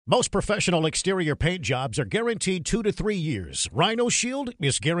Most professional exterior paint jobs are guaranteed 2 to 3 years. Rhino Shield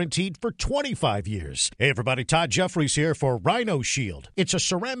is guaranteed for 25 years. Hey everybody, Todd Jeffries here for Rhino Shield. It's a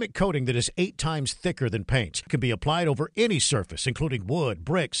ceramic coating that is 8 times thicker than paint. It can be applied over any surface, including wood,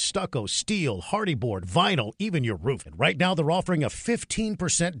 bricks, stucco, steel, hardy board, vinyl, even your roof. And right now they're offering a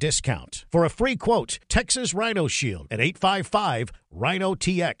 15% discount. For a free quote, Texas Rhino Shield at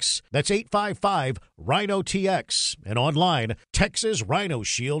 855-RHINO-TX. That's 855-RHINO-TX. And online,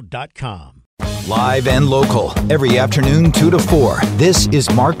 TexasRhinoShield.com. Live and local, every afternoon 2 to 4. This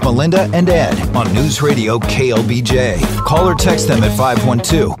is Mark, Melinda, and Ed on News Radio KLBJ. Call or text them at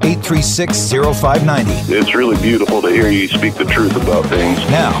 512-836-0590. It's really beautiful to hear you speak the truth about things.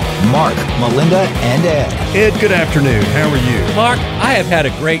 Now, Mark, Melinda, and Ed. Ed, good afternoon. How are you? Mark, I have had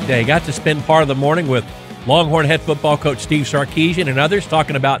a great day. Got to spend part of the morning with Longhorn head football coach Steve Sarkisian and others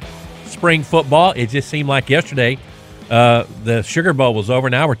talking about spring football. It just seemed like yesterday the Sugar Bowl was over.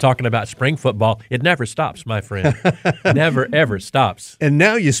 Now we're talking about spring football. It never stops, my friend. Never, ever stops. And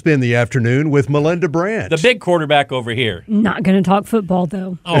now you spend the afternoon with Melinda Branch. The big quarterback over here. Not going to talk football,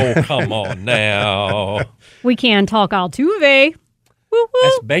 though. Oh, come on now. We can talk Altuve. Woo-hoo.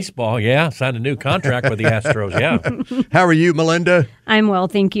 That's baseball, yeah. Signed a new contract with the Astros, yeah. How are you, Melinda? I'm well,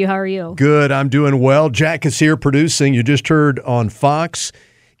 thank you. How are you? Good, I'm doing well. Jack is here producing. You just heard on Fox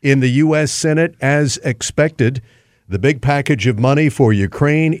in the U.S. Senate, as expected, the big package of money for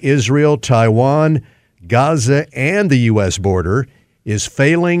Ukraine, Israel, Taiwan, Gaza, and the U.S. border is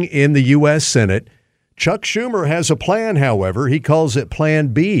failing in the U.S. Senate. Chuck Schumer has a plan, however. He calls it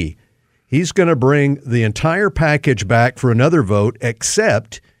Plan B. He's going to bring the entire package back for another vote,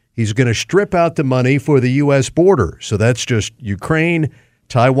 except he's going to strip out the money for the U.S. border. So that's just Ukraine,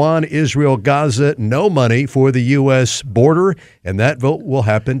 Taiwan, Israel, Gaza, no money for the U.S. border, and that vote will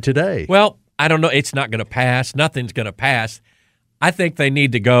happen today. Well, I don't know. It's not going to pass. Nothing's going to pass. I think they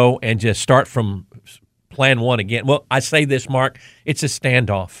need to go and just start from Plan 1 again. Well, I say this, Mark, it's a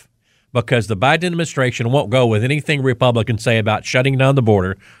standoff because the Biden administration won't go with anything Republicans say about shutting down the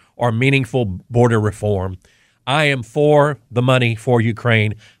border or meaningful border reform. I am for the money for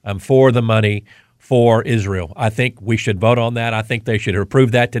Ukraine. I'm for the money for Israel. I think we should vote on that. I think they should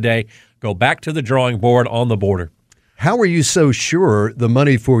approve that today. Go back to the drawing board on the border. How are you so sure the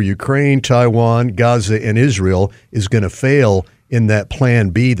money for Ukraine, Taiwan, Gaza, and Israel is going to fail in that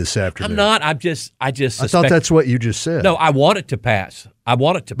Plan B this afternoon? I'm not. I thought that's what you just said. No, I want it to pass. I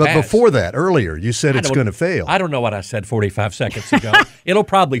want it to pass. But before that, earlier, you said it's going to fail. I don't know what I said 45 seconds ago. It'll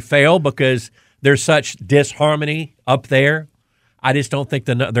probably fail because there's such disharmony up there. I just don't think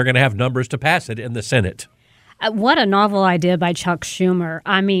they're going to have numbers to pass it in the Senate. What a novel idea by Chuck Schumer.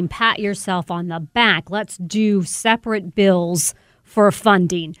 I mean, pat yourself on the back. Let's do separate bills for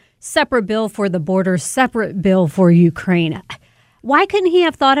funding. Separate bill for the border, separate bill for Ukraine. Why couldn't he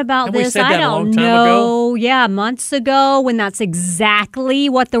have thought about this? I don't know. Yeah, months ago when that's exactly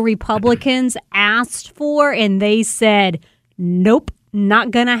what the Republicans asked for, and they said, nope,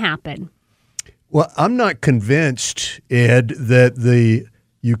 not going to happen. Well, I'm not convinced, Ed, that the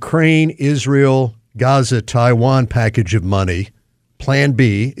Ukraine, Israel, Gaza, Taiwan package of money, Plan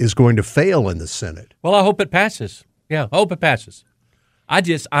B, is going to fail in the Senate. Well, I hope it passes. Yeah, I hope it passes.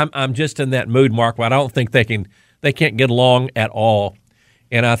 I'm just in that mood, Mark, where I don't think they can't get along at all,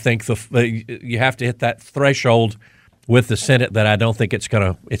 and I think you have to hit that threshold with the Senate that I don't think it's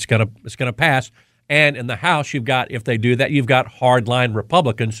gonna pass. And in the House, if they do that, you've got hardline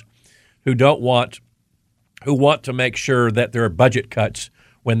Republicans who want to make sure that there are budget cuts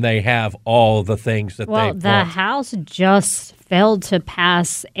when they have all the things that they want. Well, the House just failed to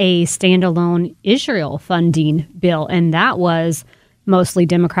pass a standalone Israel funding bill, and that was mostly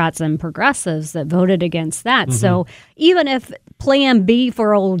Democrats and progressives that voted against that. Mm-hmm. So even if Plan B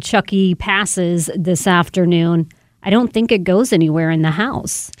for old Chucky passes this afternoon, I don't think it goes anywhere in the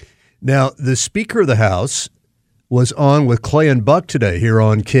House. Now, the Speaker of the House was on with Clay and Buck today here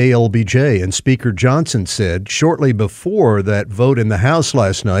on KLBJ, and Speaker Johnson said shortly before that vote in the House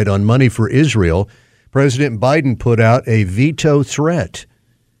last night on money for Israel, President Biden put out a veto threat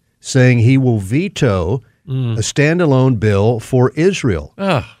saying he will veto a standalone bill for Israel.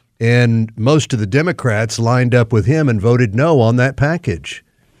 And most of the Democrats lined up with him and voted no on that package.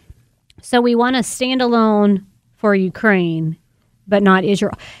 So we want a standalone for Ukraine, but not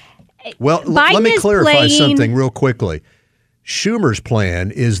Israel. Well, let me clarify something real quickly. Schumer's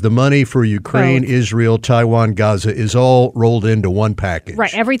plan is the money for Ukraine, Israel, Taiwan, Gaza is all rolled into one package.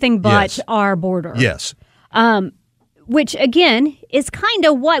 Right, everything but our border. Yes. Which, again, is kind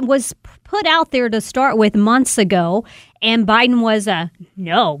of what was put out there to start with months ago. And Biden was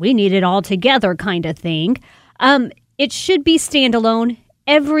no, we need it all together kind of thing. It should be standalone.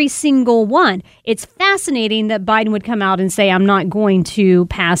 Every single one. It's fascinating that Biden would come out and say, I'm not going to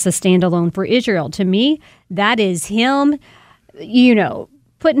pass a standalone for Israel. To me, that is him,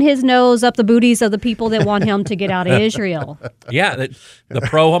 putting his nose up the booties of the people that want him to get out of Israel. Yeah, the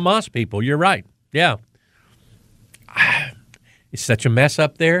pro-Hamas people. You're right. Yeah. It's such a mess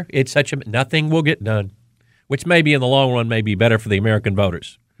up there. Nothing will get done, which maybe in the long run may be better for the American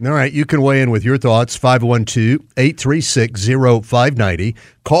voters. All right, you can weigh in with your thoughts, 512-836-0590.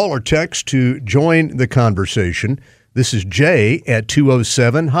 Call or text to join the conversation. This is Jay at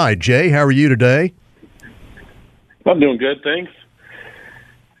 207. Hi, Jay. How are you today? I'm doing good, thanks.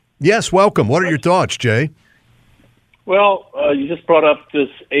 Yes, welcome. What are your thoughts, Jay? Well, you just brought up this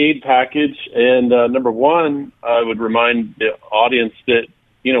aid package, and number one, I would remind the audience that,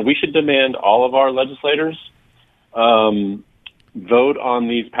 we should demand all of our legislators vote on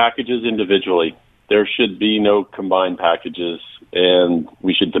these packages individually. There should be no combined packages, and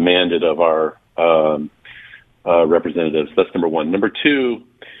we should demand it of our representatives. That's number one. Number two,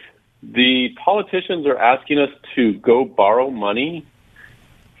 the politicians are asking us to go borrow money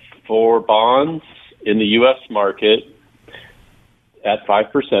for bonds in the U.S. market at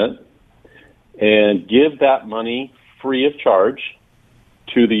 5% and give that money free of charge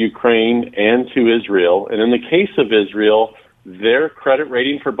to the Ukraine and to Israel. And in the case of Israel, their credit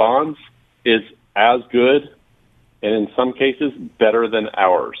rating for bonds is as good, and in some cases, better than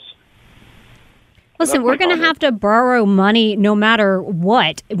ours. Listen, we're going to have to borrow money no matter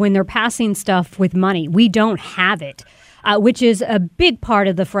what when they're passing stuff with money. We don't have it, which is a big part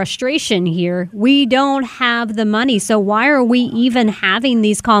of the frustration here. We don't have the money. So why are we even having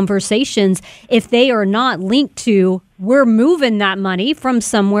these conversations if they are not linked to we're moving that money from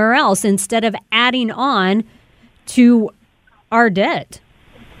somewhere else instead of adding on to our debt?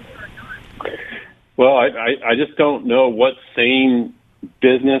 Well, I just don't know what sane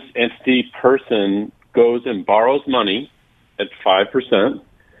business entity person goes and borrows money at 5%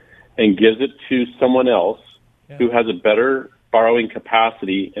 and gives it to someone else who has a better borrowing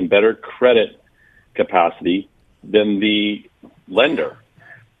capacity and better credit capacity than the lender.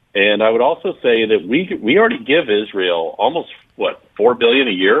 And I would also say that we already give Israel almost $4 billion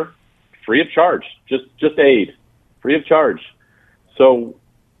a year free of charge, just aid, free of charge. So,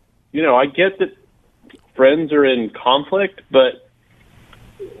 I get that friends are in conflict, but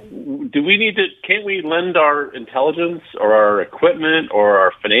can't we lend our intelligence or our equipment or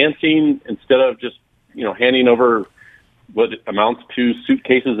our financing instead of just, handing over what amounts to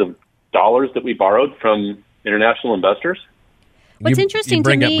suitcases of dollars that we borrowed from international investors? What's interesting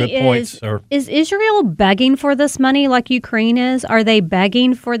to me is Israel begging for this money like Ukraine is? Are they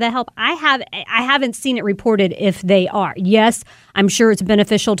begging for the help? I haven't seen it reported if they are. Yes, I'm sure it's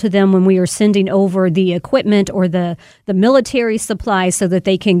beneficial to them when we are sending over the equipment or the military supplies so that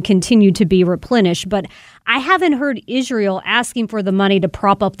they can continue to be replenished. But I haven't heard Israel asking for the money to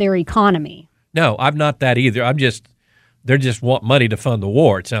prop up their economy. No, I'm not that either. They just want money to fund the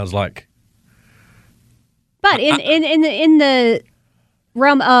war, it sounds like. But in the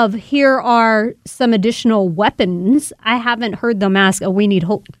realm of here are some additional weapons, I haven't heard them ask, we need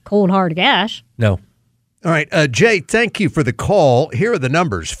cold hard cash. No. All right, Jay, thank you for the call. Here are the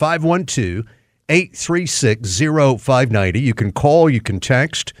numbers, 512-836-0590. You can call, you can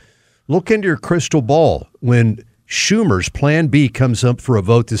text. Look into your crystal ball. When Schumer's Plan B comes up for a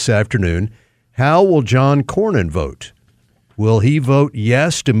vote this afternoon, how will John Cornyn vote? Will he vote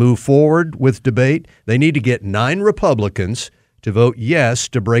yes to move forward with debate? They need to get 9 Republicans to vote yes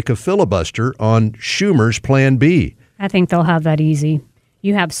to break a filibuster on Schumer's Plan B. I think they'll have that easy.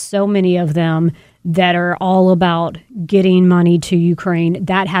 You have so many of them that are all about getting money to Ukraine.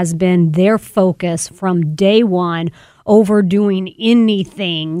 That has been their focus from day one, over doing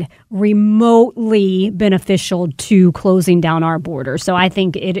anything remotely beneficial to closing down our border. So I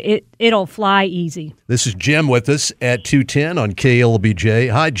think it'll fly easy. This is Jim with us at 210 on KLBJ.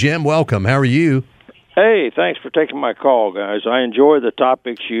 Hi, Jim. Welcome. How are you? Hey, thanks for taking my call, guys. I enjoy the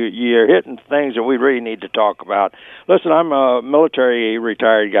topics. You're hitting things that we really need to talk about. Listen, I'm a military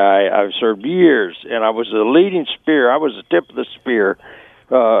retired guy. I've served years, and I was the leading spear. I was the tip of the spear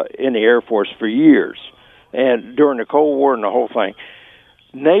in the Air Force for years, and during the Cold War and the whole thing.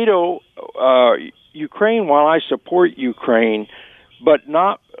 NATO, Ukraine, while I support Ukraine, but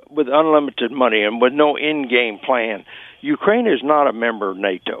not with unlimited money and with no in-game plan, Ukraine is not a member of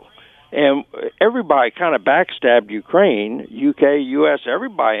NATO. And everybody kind of backstabbed Ukraine, UK, U.S.,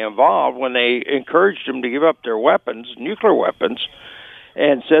 everybody involved when they encouraged them to give up their weapons, nuclear weapons,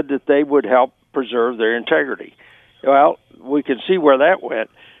 and said that they would help preserve their integrity. Well, we can see where that went.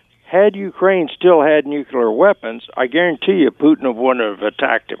 had Ukraine still had nuclear weapons, I guarantee you Putin wouldn't have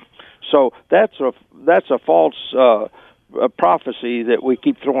attacked him. So that's a false prophecy that we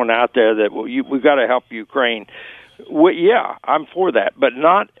keep throwing out there that we've got to help Ukraine. Yeah, I'm for that, but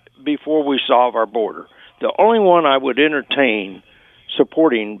not before we solve our border. The only one I would entertain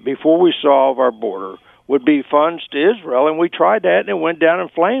supporting before we solve our border would be funds to Israel, and we tried that, and it went down in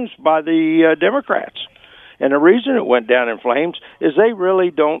flames by the Democrats. And the reason it went down in flames is they really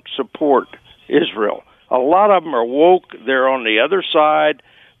don't support Israel. A lot of them are woke. They're on the other side.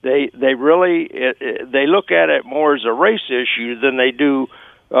 They really they look at it more as a race issue than they do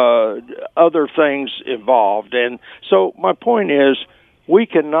other things involved. And so my point is, we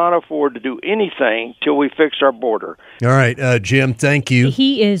cannot afford to do anything till we fix our border. All right, Jim, thank you.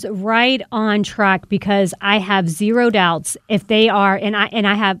 He is right on track, because I have zero doubts if they are, and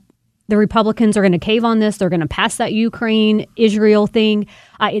I have, the Republicans are going to cave on this. They're going to pass that Ukraine-Israel thing.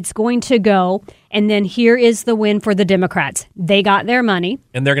 It's going to go. And then here is the win for the Democrats. They got their money.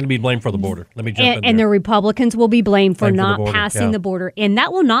 And they're going to be blamed for the border. Let me jump in there. And the Republicans will be blamed for not passing the border. And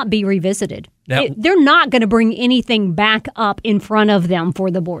that will not be revisited. They're not going to bring anything back up in front of them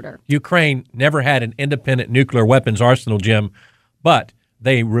for the border. Ukraine never had an independent nuclear weapons arsenal, Jim, but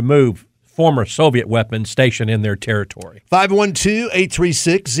they removed former Soviet weapons stationed in their territory.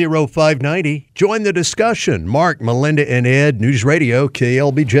 512-836-0590. Join the discussion. Mark, Melinda, and Ed, News Radio,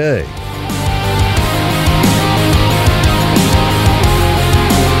 KLBJ.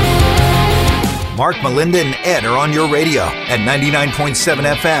 Mark, Melinda, and Ed are on your radio at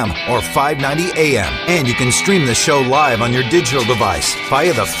 99.7 FM or 590 AM. And you can stream the show live on your digital device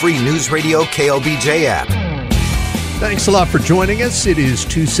via the free News Radio KLBJ app. Thanks a lot for joining us. It is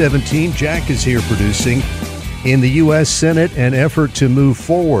 2:17. Jack is here producing. In the U.S. Senate, an effort to move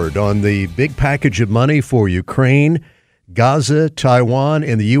forward on the big package of money for Ukraine, Gaza, Taiwan,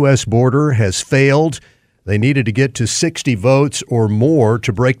 and the U.S. border has failed. They needed to get to 60 votes or more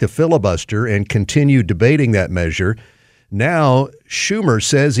to break the filibuster and continue debating that measure. Now, Schumer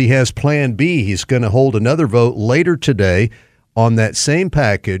says he has Plan B. He's going to hold another vote later today on that same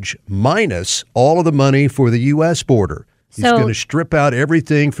package, minus all of the money for the U.S. border. He's going to strip out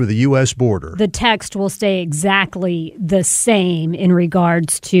everything for the U.S. border. The text will stay exactly the same in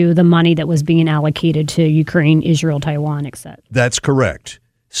regards to the money that was being allocated to Ukraine, Israel, Taiwan, etc. That's correct.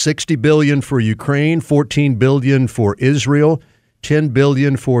 $60 billion for Ukraine, $14 billion for Israel, $10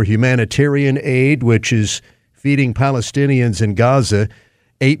 billion for humanitarian aid, which is feeding Palestinians in Gaza,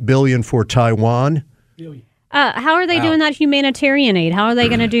 $8 billion for Taiwan. How are they doing that humanitarian aid? How are they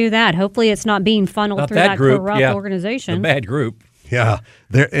going to do that? Hopefully it's not being funneled through that corrupt organization. The bad group. Yeah,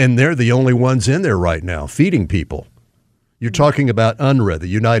 they're the only ones in there right now feeding people. You're talking about UNRWA, the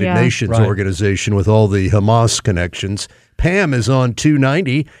United Nations organization with all the Hamas connections. Pam is on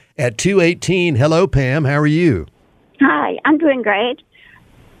 290 at 218. Hello, Pam. How are you? Hi, I'm doing great.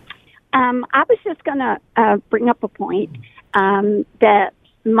 I was just going to bring up a point that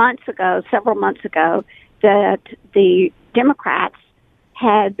several months ago, that the Democrats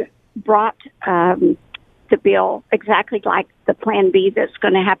had brought the bill exactly like the Plan B that's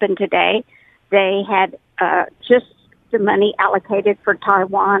going to happen today. They had just the money allocated for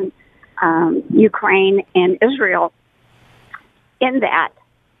Taiwan, Ukraine, and Israel in that.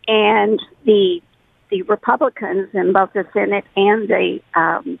 And the Republicans in both the Senate and the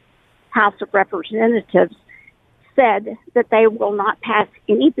House of Representatives said that they will not pass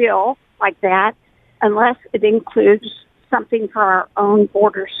any bill like that unless it includes something for our own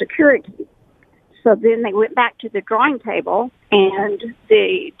border security. So then they went back to the drawing table, and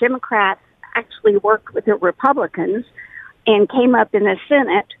the Democrats actually worked with the Republicans and came up in the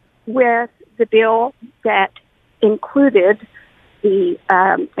Senate with the bill that included the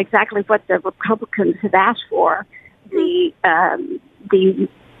exactly what the Republicans had asked for, the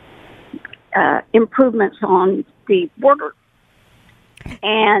improvements on the border.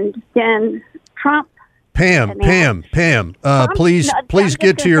 And then Trump. Pam, please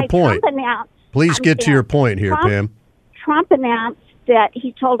get to your point. Please get to your point here, Pam. Trump announced that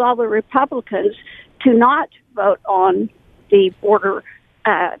he told all the Republicans to not vote on the border,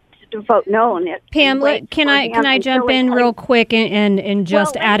 to vote no on it. Pam, can I jump in real quick and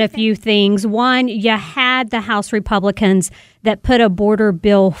just add a few things? One, you had the House Republicans that put a border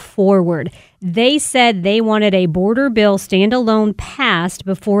bill forward. They said they wanted a border bill standalone passed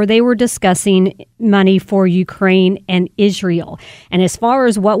before they were discussing money for Ukraine and Israel. And as far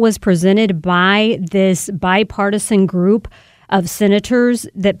as what was presented by this bipartisan group of senators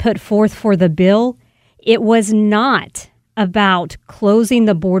that put forth for the bill, it was not about closing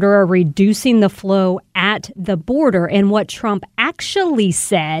the border or reducing the flow at the border. And what Trump actually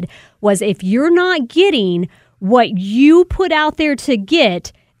said was, if you're not getting what you put out there to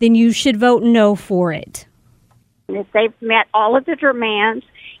get, then you should vote no for it. If they've met all of the demands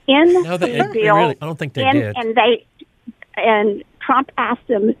in the bill, really, I don't think they did. And Trump asked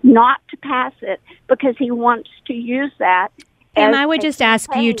them not to pass it because he wants to use that. Pam, I would just ask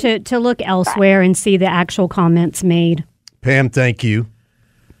you to look elsewhere and see the actual comments made. Pam, thank you.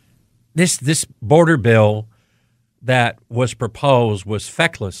 This border bill that was proposed was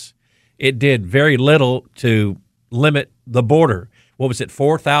feckless. It did very little to limit the border. What was it,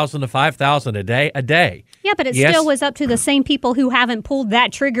 4,000 to 5,000 a day? Yeah, but it still was up to the same people who haven't pulled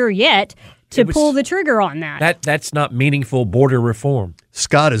that trigger yet to pull the trigger on that. That's not meaningful border reform.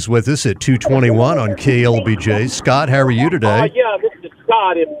 Scott is with us at 221 on KLBJ. Scott, how are you today? Yeah, this is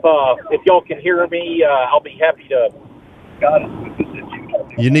Scott. If y'all can hear me, I'll be happy to. Scott is with us at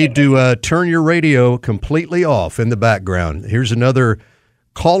 221. You need to turn your radio completely off in the background. Here's another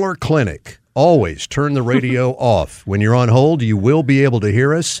caller clinic. Always turn the radio off. When you're on hold, you will be able to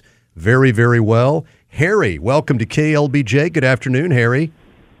hear us very, very well. Harry, welcome to KLBJ. Good afternoon, Harry.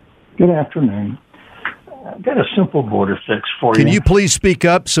 Good afternoon. I've got a simple border fix for you. Can you please speak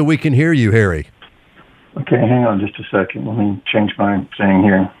up so we can hear you, Harry? Okay, hang on just a second. Let me change my thing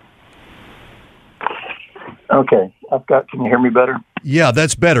here. Okay, can you hear me better? Yeah,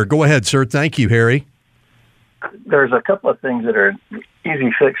 that's better. Go ahead, sir. Thank you, Harry. There's a couple of things that are an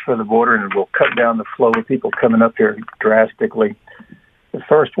easy fix for the border, and it will cut down the flow of people coming up here drastically. The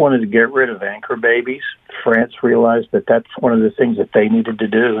first one is to get rid of anchor babies. France realized that that's one of the things that they needed to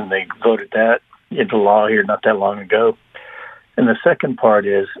do, and they voted that into law here not that long ago. And the second part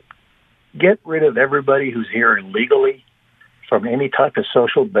is get rid of everybody who's here illegally from any type of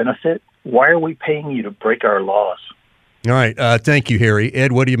social benefit. Why are we paying you to break our laws? All right. Thank you, Harry.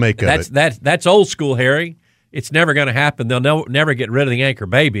 Ed, what do you make of it? That's old school, Harry. It's never going to happen. They'll never get rid of the anchor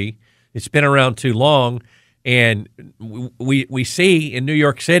baby. It's been around too long. And we see in New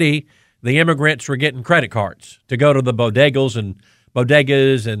York City, the immigrants were getting credit cards to go to the bodegas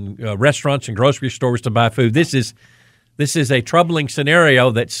and restaurants and grocery stores to buy food. This is a troubling scenario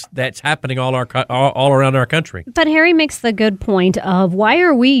that's happening all around our country. But Harry makes the good point of, why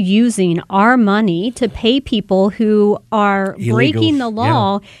are we using our money to pay people who are Illegals, breaking the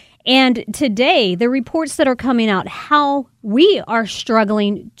law? Yeah. And today, the reports that are coming out, how we are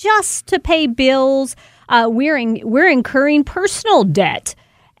struggling just to pay bills. We're incurring personal debt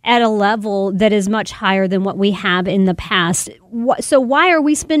at a level that is much higher than what we have in the past. So why are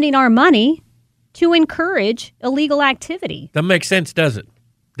we spending our money to encourage illegal activity? Doesn't make sense, does it?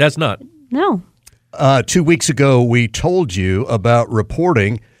 Does not. No. 2 weeks ago, we told you about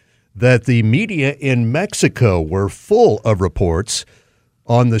reporting that the media in Mexico were full of reports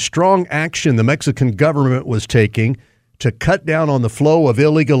on the strong action the Mexican government was taking to cut down on the flow of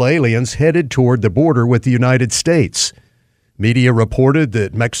illegal aliens headed toward the border with the United States. Media reported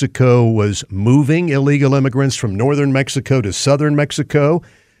that Mexico was moving illegal immigrants from northern Mexico to southern Mexico.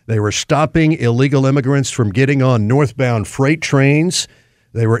 They were stopping illegal immigrants from getting on northbound freight trains.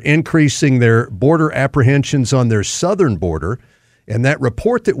 They were increasing their border apprehensions on their southern border. And that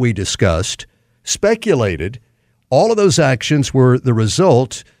report that we discussed speculated all of those actions were the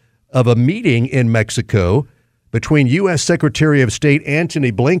result of a meeting in Mexico between U.S. Secretary of State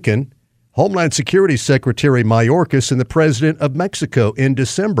Antony Blinken, Homeland Security Secretary Mayorkas, and the President of Mexico in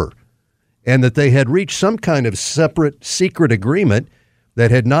December, and that they had reached some kind of separate secret agreement that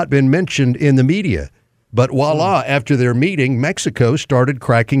had not been mentioned in the media. But voila, after their meeting, Mexico started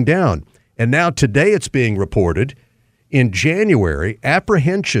cracking down. And now today it's being reported in January,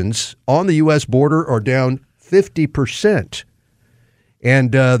 apprehensions on the U.S. border are down 50%.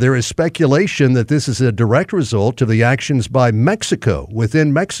 And there is speculation that this is a direct result of the actions by Mexico,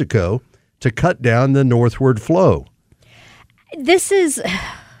 within Mexico, to cut down the northward flow. This is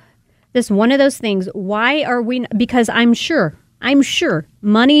one of those things. Why are we? Because I'm sure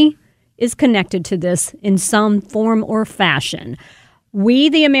money is connected to this in some form or fashion. We,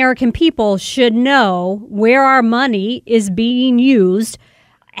 the American people, should know where our money is being used,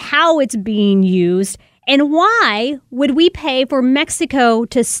 how it's being used, and why would we pay for Mexico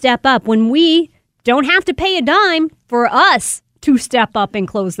to step up when we don't have to pay a dime for us to step up and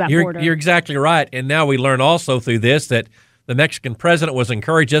close that border? You're exactly right. And now we learn also through this that the Mexican president was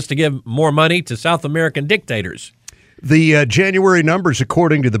encouraged us to give more money to South American dictators. The January numbers,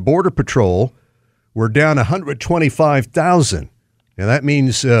 according to the Border Patrol, were down 125,000. Now, that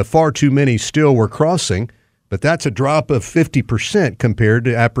means far too many still were crossing, but that's a drop of 50% compared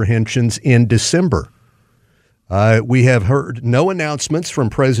to apprehensions in December. We have heard no announcements from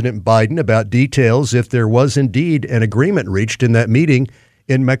President Biden about details if there was indeed an agreement reached in that meeting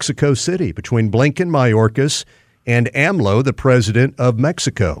in Mexico City between Blinken, Mayorkas, and AMLO, the president of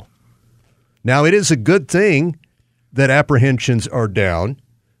Mexico. Now, it is a good thing that apprehensions are down,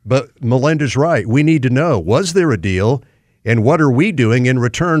 but Melinda's right. We need to know, was there a deal? And what are we doing in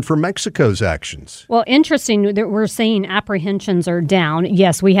return for Mexico's actions? Well, interesting that we're saying apprehensions are down.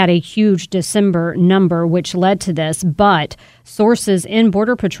 Yes, we had a huge December number, which led to this. But sources in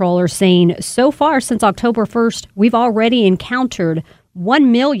Border Patrol are saying so far since October 1st, we've already encountered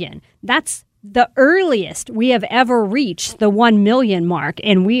 1 million. That's the earliest we have ever reached the 1 million mark.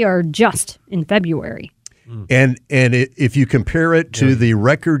 And we are just in February. And if you compare it to the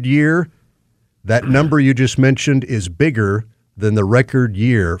record year, that number you just mentioned is bigger than the record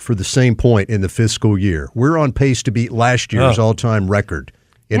year for the same point in the fiscal year. We're on pace to beat last year's all-time record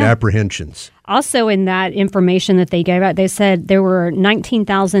in apprehensions. Also, in that information that they gave out, they said there were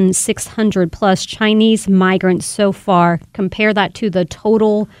 19,600 plus Chinese migrants so far. Compare that to the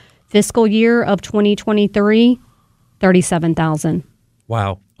total fiscal year of 2023, 37,000.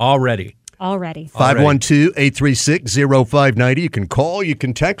 Wow, already. 512-836-0590. You can call, you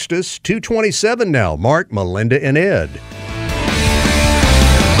can text us. 227 now. Mark, Melinda, and Ed.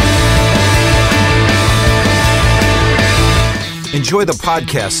 Enjoy the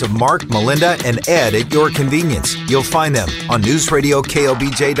podcasts of Mark, Melinda, and Ed at your convenience. You'll find them on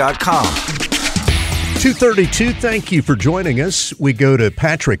newsradioklbj.com. 232, thank you for joining us. We go to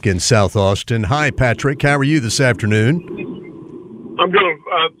Patrick in South Austin. Hi, Patrick. How are you this afternoon? I'm doing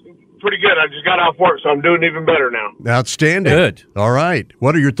pretty good. I just got off work, so I'm doing even better now. Outstanding. Good. All right.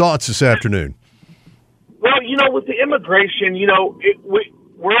 What are your thoughts this afternoon? Well, with the immigration,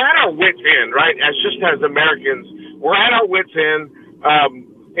 we're at our wits' end, right? As Americans, we're at our wits' end,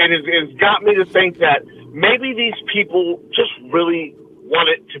 and it's got me to think that maybe these people just really want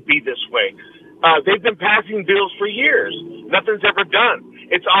it to be this way. They've been passing bills for years. Nothing's ever done.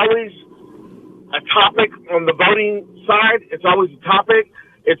 It's always a topic on the voting side. It's always a topic.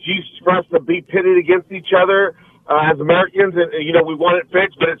 It's used for us to be pitted against each other as Americans, and we want it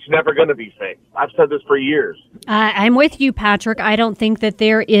fixed, but it's never going to be fixed. I've said this for years. I'm with you, Patrick. I don't think that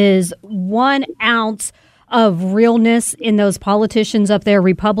there is 1 ounce of realness in those politicians up there,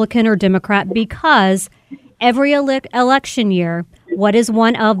 Republican or Democrat, because every election year, what is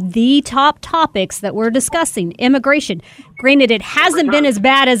one of the top topics that we're discussing? Immigration. Granted, it hasn't been as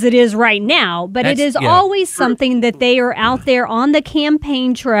bad as it is right now, but it is always something that they are out there on the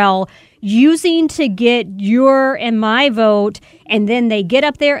campaign trail using to get your and my vote, and then they get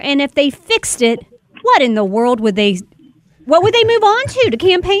up there, and if they fixed it, what in the world would they move on to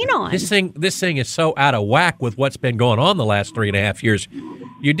campaign on? This thing is so out of whack with what's been going on the last 3.5 years.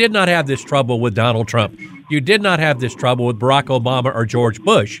 You did not have this trouble with Donald Trump. You did not have this trouble with Barack Obama or George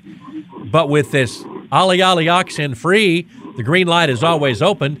Bush. But with this ollie oxen free, the green light is always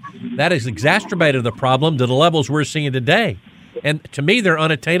open, that has exacerbated the problem to the levels we're seeing today. And to me, they're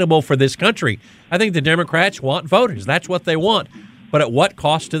unattainable for this country. I think the Democrats want voters. That's what they want. But at what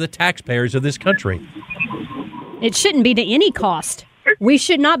cost to the taxpayers of this country? It shouldn't be to any cost. We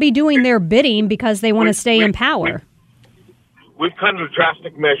should not be doing their bidding because they want to stay in power. We've come to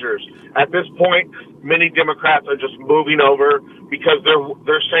drastic measures. At this point, many Democrats are just moving over because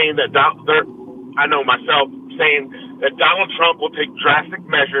they're saying that I know myself saying that Donald Trump will take drastic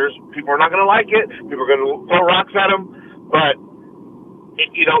measures. People are not going to like it. People are going to throw rocks at him. But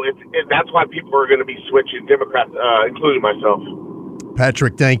that's why people are going to be switching Democrats, including myself.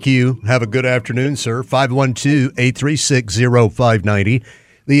 Patrick, thank you. Have a good afternoon, sir. 512-836-0590.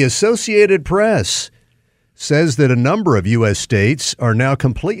 The Associated Press says that a number of U.S. states are now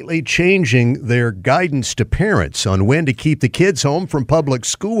completely changing their guidance to parents on when to keep the kids home from public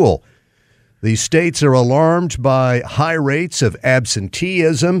school. These states are alarmed by high rates of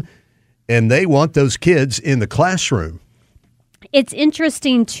absenteeism, and they want those kids in the classroom. It's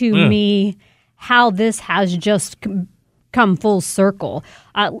interesting to me how this has just come full circle.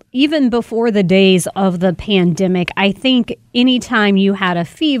 Even before the days of the pandemic, I think anytime you had a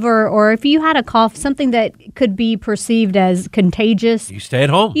fever or if you had a cough, something that could be perceived as contagious, you stayed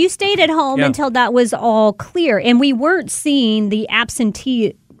home. You stayed at home until that was all clear. And we weren't seeing the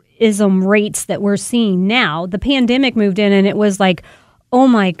absenteeism rates that we're seeing now. The pandemic moved in and it was like, oh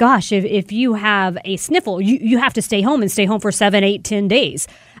my gosh, if you have a sniffle, you have to stay home and stay home for 7, 8, 10 days.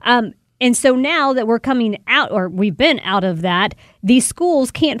 And so now that we're coming out, or we've been out of that, these schools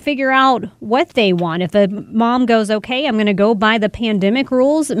can't figure out what they want. If a mom goes, okay, I'm going to go by the pandemic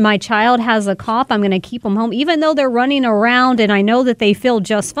rules. My child has a cough. I'm going to keep them home. Even though they're running around and I know that they feel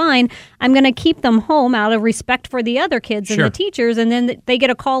just fine, I'm going to keep them home out of respect for the other kids and the teachers. And then they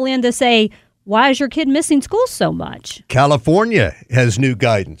get a call in to say, why is your kid missing school so much? California has new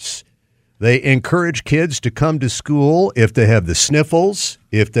guidance. They encourage kids to come to school if they have the sniffles,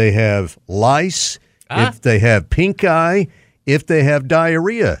 if they have lice, if they have pink eye, if they have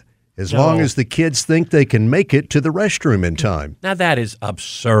diarrhea, as long as the kids think they can make it to the restroom in time. Now, that is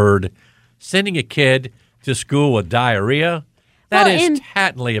absurd. Sending a kid to school with diarrhea, that is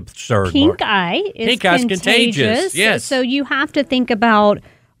patently absurd. Pink eye is contagious. Yes. So you have to think about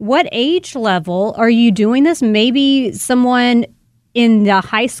what age level are you doing this? Maybe someone in the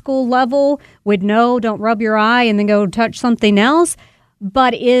high school level would know, don't rub your eye and then go touch something else.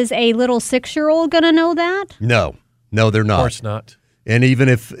 But is a little 6-year-old going to know that? No, they're not. Of course not. And even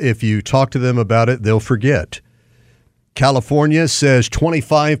if you talk to them about it, they'll forget. California says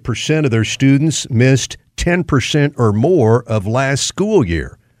 25% of their students missed 10% or more of last school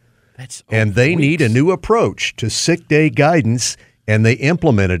year. And they need a new approach to sick day guidance, and they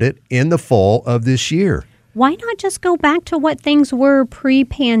implemented it in the fall of this year. Why not just go back to what things were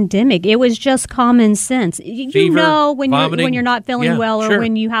pre-pandemic? It was just common sense. Fever, know when vomiting. you're not feeling well, or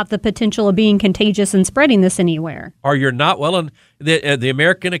when you have the potential of being contagious and spreading this anywhere. Or you're not well in the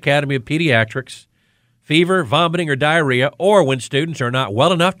American Academy of Pediatrics, fever, vomiting, or diarrhea, or when students are not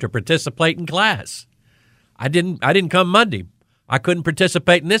well enough to participate in class. I didn't come Monday. I couldn't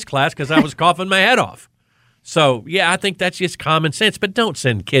participate in this class because I was coughing my head off. So, yeah, I think that's just common sense. But don't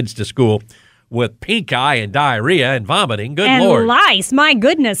send kids to school with pink eye and diarrhea and vomiting. Good Lord. And lice. My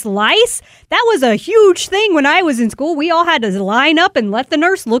goodness, lice? That was a huge thing when I was in school. We all had to line up and let the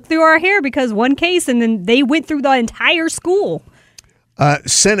nurse look through our hair because one case, and then they went through the entire school.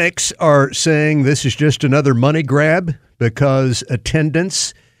 Cynics are saying this is just another money grab because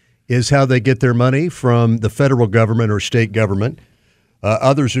attendance is how they get their money from the federal government or state government.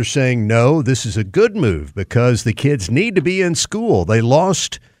 Others are saying, no, this is a good move because the kids need to be in school. They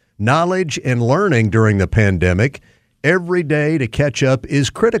lost knowledge and learning during the pandemic. Every day to catch up is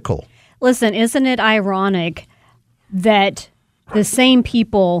critical. Listen, isn't it ironic that the same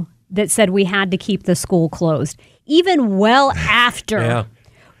people that said we had to keep the school closed, even well after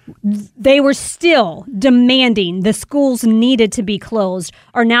they were still demanding the schools needed to be closed,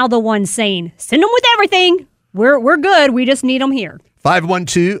 are now the ones saying, send them with everything. We're good. We just need them here.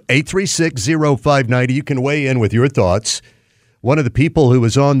 512-836-0590. You can weigh in with your thoughts. One of the people who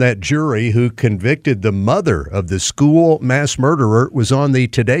was on that jury who convicted the mother of the school mass murderer was on the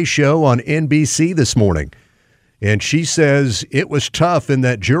Today Show on NBC this morning. And she says it was tough in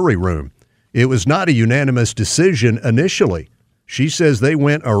that jury room. It was not a unanimous decision initially. She says they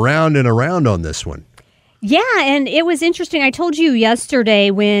went around and around on this one. Yeah, and it was interesting. I told you yesterday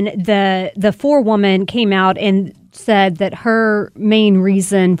when the forewoman came out and said that her main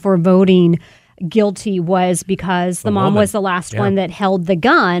reason for voting guilty was because the mom was the last one that held the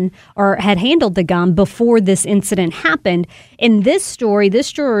gun or had handled the gun before this incident happened. In this story,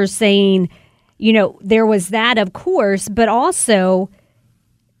 this juror is saying, you know, there was that, of course, but also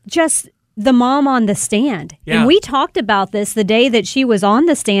just the mom on the stand. Yeah. And we talked about this the day that she was on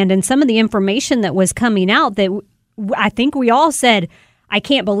the stand and some of the information that was coming out that I think we all said, I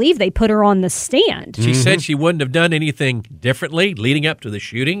can't believe they put her on the stand. She said she wouldn't have done anything differently leading up to the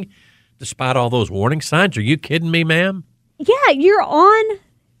shooting. Despite all those warning signs, are you kidding me, ma'am? Yeah, you are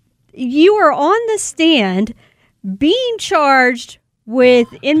on the stand being charged with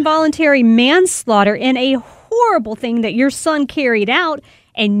involuntary manslaughter in a horrible thing that your son carried out,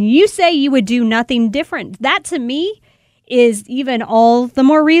 and you say you would do nothing different. That, to me, is even all the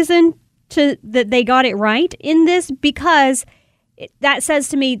more reason that they got it right in this, because that says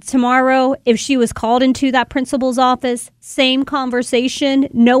to me tomorrow, if she was called into that principal's office, same conversation,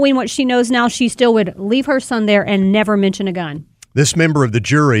 knowing what she knows now, she still would leave her son there and never mention a gun. This member of the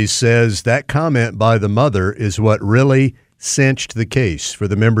jury says that comment by the mother is what really cinched the case for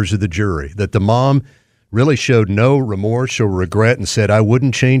the members of the jury, that the mom really showed no remorse or regret and said, I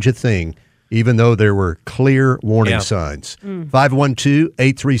wouldn't change a thing, even though there were clear warning signs.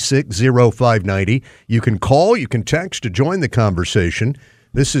 512-836-0590. You can call, you can text to join the conversation.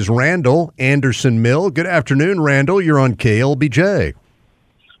 This is Randall Anderson Mill. Good afternoon, Randall. You're on KLBJ.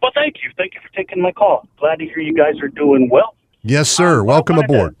 Well, thank you. Thank you for taking my call. Glad to hear you guys are doing well. Yes, sir. Welcome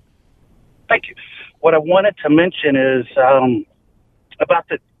aboard. Thank you. What I wanted to mention is about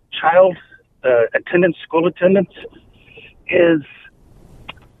the child attendance, school attendance, is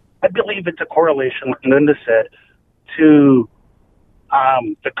I believe it's a correlation, like Linda said, to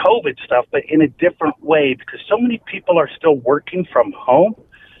the COVID stuff, but in a different way, because so many people are still working from home.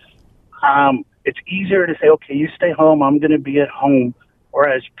 It's easier to say, okay, you stay home, I'm going to be at home.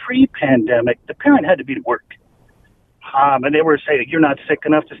 Whereas pre-pandemic, the parent had to be to work. And they were saying, you're not sick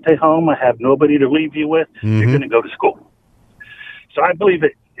enough to stay home. I have nobody to leave you with. You're going to go to school. So I believe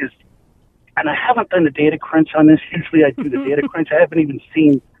it is, and I haven't done the data crunch on this. Usually I do the data crunch. I haven't even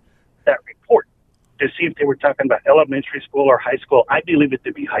seen that report to see if they were talking about elementary school or high school. I believe it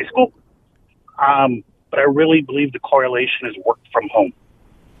to be high school. But I really believe the correlation is work from home.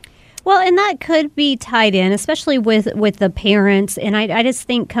 Well, and that could be tied in, especially with the parents. And I just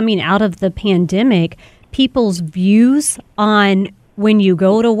think coming out of the pandemic, people's views on when you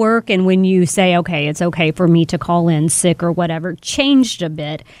go to work and when you say, okay, it's okay for me to call in sick or whatever, changed a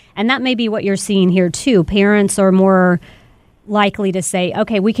bit. And that may be what you're seeing here, too. Parents are more likely to say,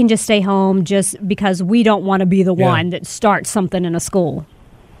 okay, we can just stay home just because we don't want to be the one that starts something in a school.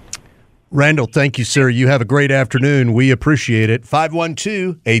 Randall, thank you, sir. You have a great afternoon. We appreciate it.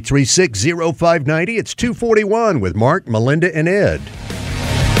 512-836-0590. It's 241 with Mark, Melinda, and Ed.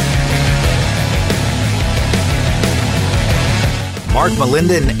 Mark,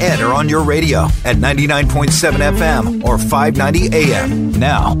 Melinda, and Ed are on your radio at 99.7 FM or 590 AM.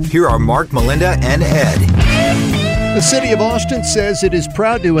 Now, here are Mark, Melinda, and Ed. The city of Austin says it is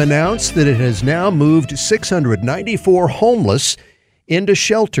proud to announce that it has now moved 694 homeless into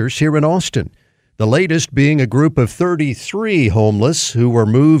shelters here in Austin. The latest being a group of 33 homeless who were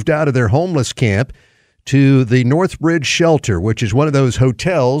moved out of their homeless camp to the Northbridge Shelter, which is one of those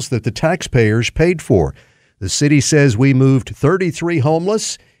hotels that the taxpayers paid for. The city says we moved 33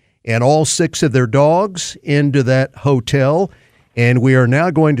 homeless and all 6 of their dogs into that hotel, and we are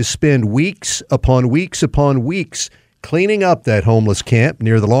now going to spend weeks upon weeks upon weeks cleaning up that homeless camp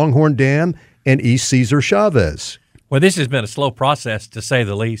near the Longhorn Dam and East Cesar Chavez. Well, this has been a slow process, to say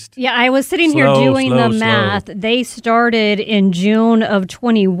the least. Yeah, I was sitting here doing the math. They started in June of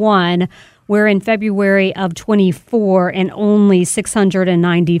 21. We're in February of 24, and only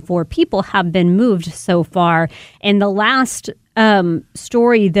 694 people have been moved so far. And the last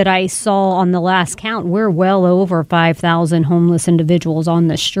story that I saw on the last count, we're well over 5,000 homeless individuals on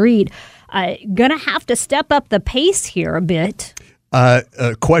the street. Gonna have to step up the pace here a bit.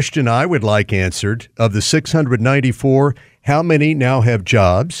 A question I would like answered, of the 694, how many now have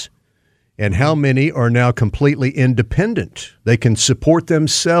jobs and how many are now completely independent? They can support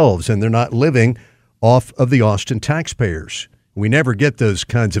themselves and they're not living off of the Austin taxpayers. We never get those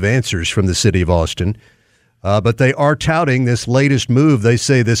kinds of answers from the city of Austin, but they are touting this latest move. They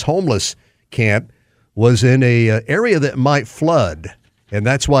say this homeless camp was in a area that might flood, and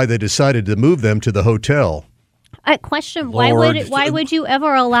that's why they decided to move them to the hotel. A question, why would you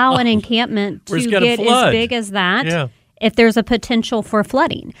ever allow an encampment to get as big as that if there's a potential for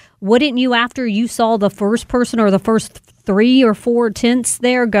flooding? Wouldn't you, after you saw the first person or the first 3 or 4 tents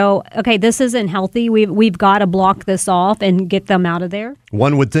there, go, okay, this isn't healthy, we've got to block this off and get them out of there?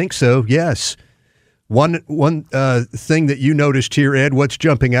 One would think so, yes. One thing that you noticed here, Ed, what's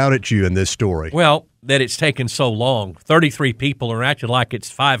jumping out at you in this story? Well, that it's taken so long. 33 people are acting like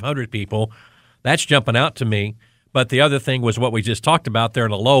it's 500 people. That's jumping out to me. But the other thing was what we just talked about. They're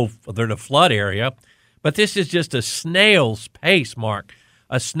in a flood area. But this is just a snail's pace, Mark.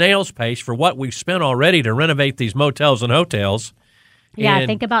 A snail's pace for what we've spent already to renovate these motels and hotels. Yeah, and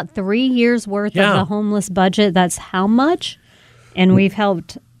think about 3 years worth of the homeless budget. That's how much? And we've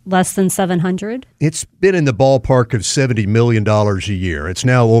helped less than 700? It's been in the ballpark of $70 million a year. It's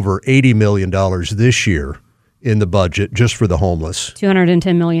now over $80 million this year in the budget just for the homeless.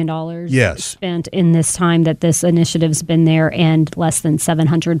 $210 million spent in this time that this initiative's been there, and less than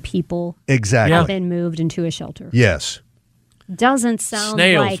 700 people have been moved into a shelter. Yes. Doesn't sound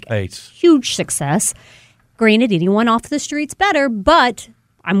Snail's like pace. Huge success. Granted, anyone off the street's better, but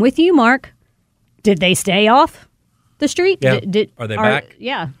I'm with you, Mark. Did they stay off the street? Yeah. Are they back?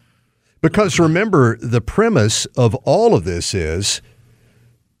 Yeah. Because remember, the premise of all of this is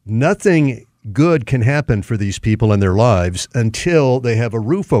nothing good can happen for these people in their lives until they have a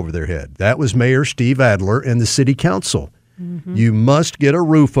roof over their head. That was Mayor Steve Adler and the city council. Mm-hmm. You must get a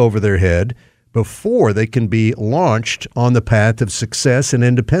roof over their head before they can be launched on the path of success and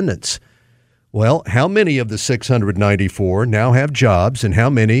independence. Well, how many of the 694 now have jobs, and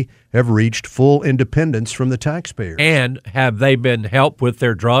how many have reached full independence from the taxpayers? And have they been helped with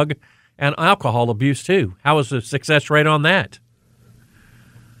their drug and alcohol abuse too? How is the success rate on that?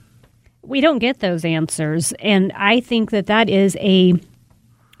 We don't get those answers, and I think that is a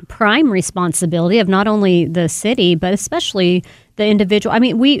prime responsibility of not only the city, but especially the individual. I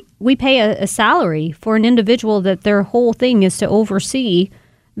mean, we pay a salary for an individual that their whole thing is to oversee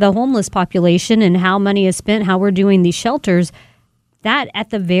the homeless population and how money is spent, how we're doing these shelters. That, at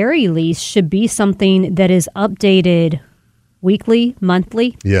the very least, should be something that is updated weekly,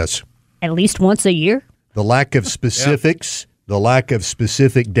 monthly. Yes. At least once a year. The lack of specifics, the lack of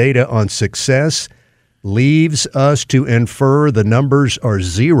specific data on success leaves us to infer the numbers are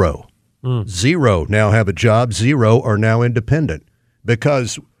zero. Zero now have a job, zero are now independent,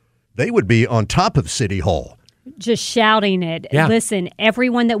 because they would be on top of City Hall. Just shouting it. Yeah. Listen,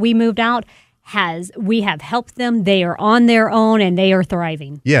 everyone that we moved out we have helped them. They are on their own and they are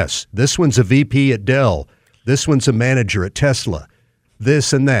thriving. Yes, this one's a VP at Dell. This one's a manager at Tesla.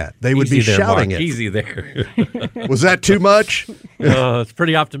 This and that. They would be shouting Mark. it. Easy there. Was that too much? It's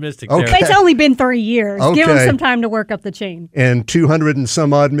pretty optimistic there. It's only been 3 years. Okay. Give them some time to work up the chain. And 200 and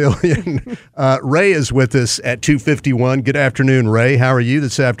some odd million. Ray is with us at 2:51. Good afternoon, Ray. How are you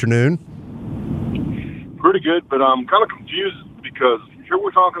this afternoon? Pretty good, but I'm kind of confused because here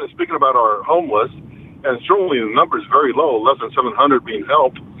we're speaking about our homeless, and certainly the number is very low, less than 700 being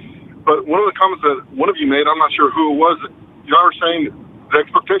helped. But one of the comments that one of you made, I'm not sure who it was, you are saying the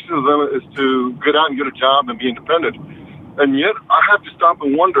expectation of them is to get out and get a job and be independent. And yet I have to stop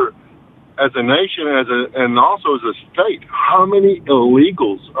and wonder, as a nation, and also as a state, how many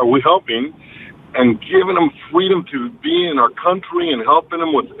illegals are we helping and giving them freedom to be in our country and helping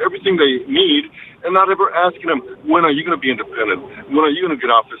them with everything they need, and not ever asking them, when are you going to be independent? When are you going to get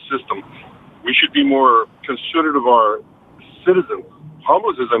off this system? We should be more considerate of our citizens,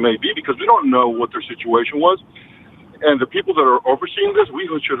 homeless as they may be, because we don't know what their situation was. And the people that are overseeing this, we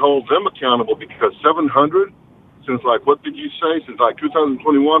should hold them accountable, because 700, since what did you say, since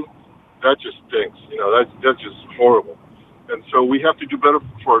 2021, that just stinks. That's just horrible. And so we have to do better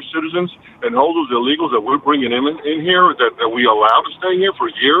for our citizens and hold those illegals that we're bringing in here, that we allow to stay here for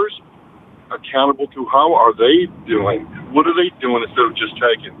years, accountable to how are they doing? What are they doing instead of just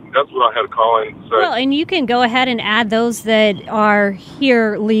taking? That's what I had to call in and say. Well, and you can go ahead and add those that are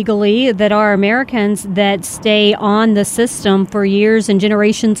here legally, that are Americans, that stay on the system for years and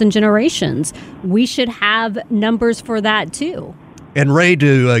generations. We should have numbers for that, too. And Ray,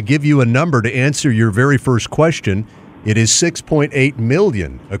 to give you a number to answer your very first question, it is 6.8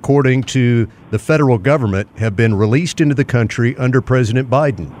 million, according to the federal government, have been released into the country under President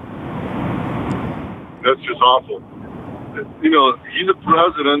Biden. That's just awful. He's a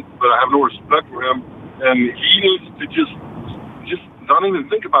president, but I have no respect for him, and he needs to just not even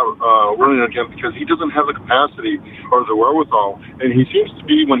think about running again, because he doesn't have the capacity or the wherewithal. And he seems to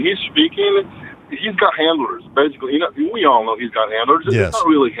be, when he's speaking, he's got handlers. Basically, we all know he's got handlers. Yes. It's not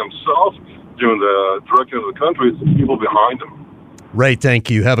really himself doing the direction of the country; it's the people behind him. Ray, thank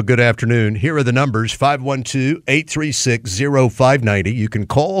you. Have a good afternoon. Here are the numbers, 512-836-0590. You can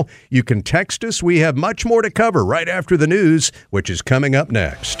call, you can text us. We have much more to cover right after the news, which is coming up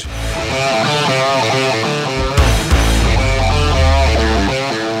next.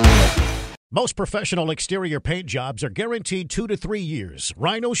 Most professional exterior paint jobs are guaranteed 2 to 3 years.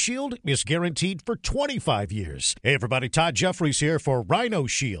 Rhino Shield is guaranteed for 25 years. Hey everybody, Todd Jeffries here for Rhino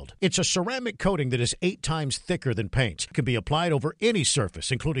Shield. It's a ceramic coating that is 8 times thicker than paint. It can be applied over any surface,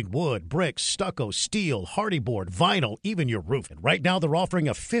 including wood, bricks, stucco, steel, hardy board, vinyl, even your roof. And right now they're offering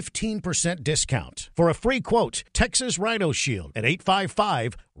a 15% discount. For a free quote, Texas Rhino Shield at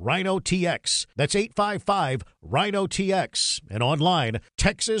 855-RHINO-TX. That's 855-RHINO-TX. And online,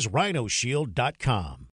 TexasRhinoShield.com.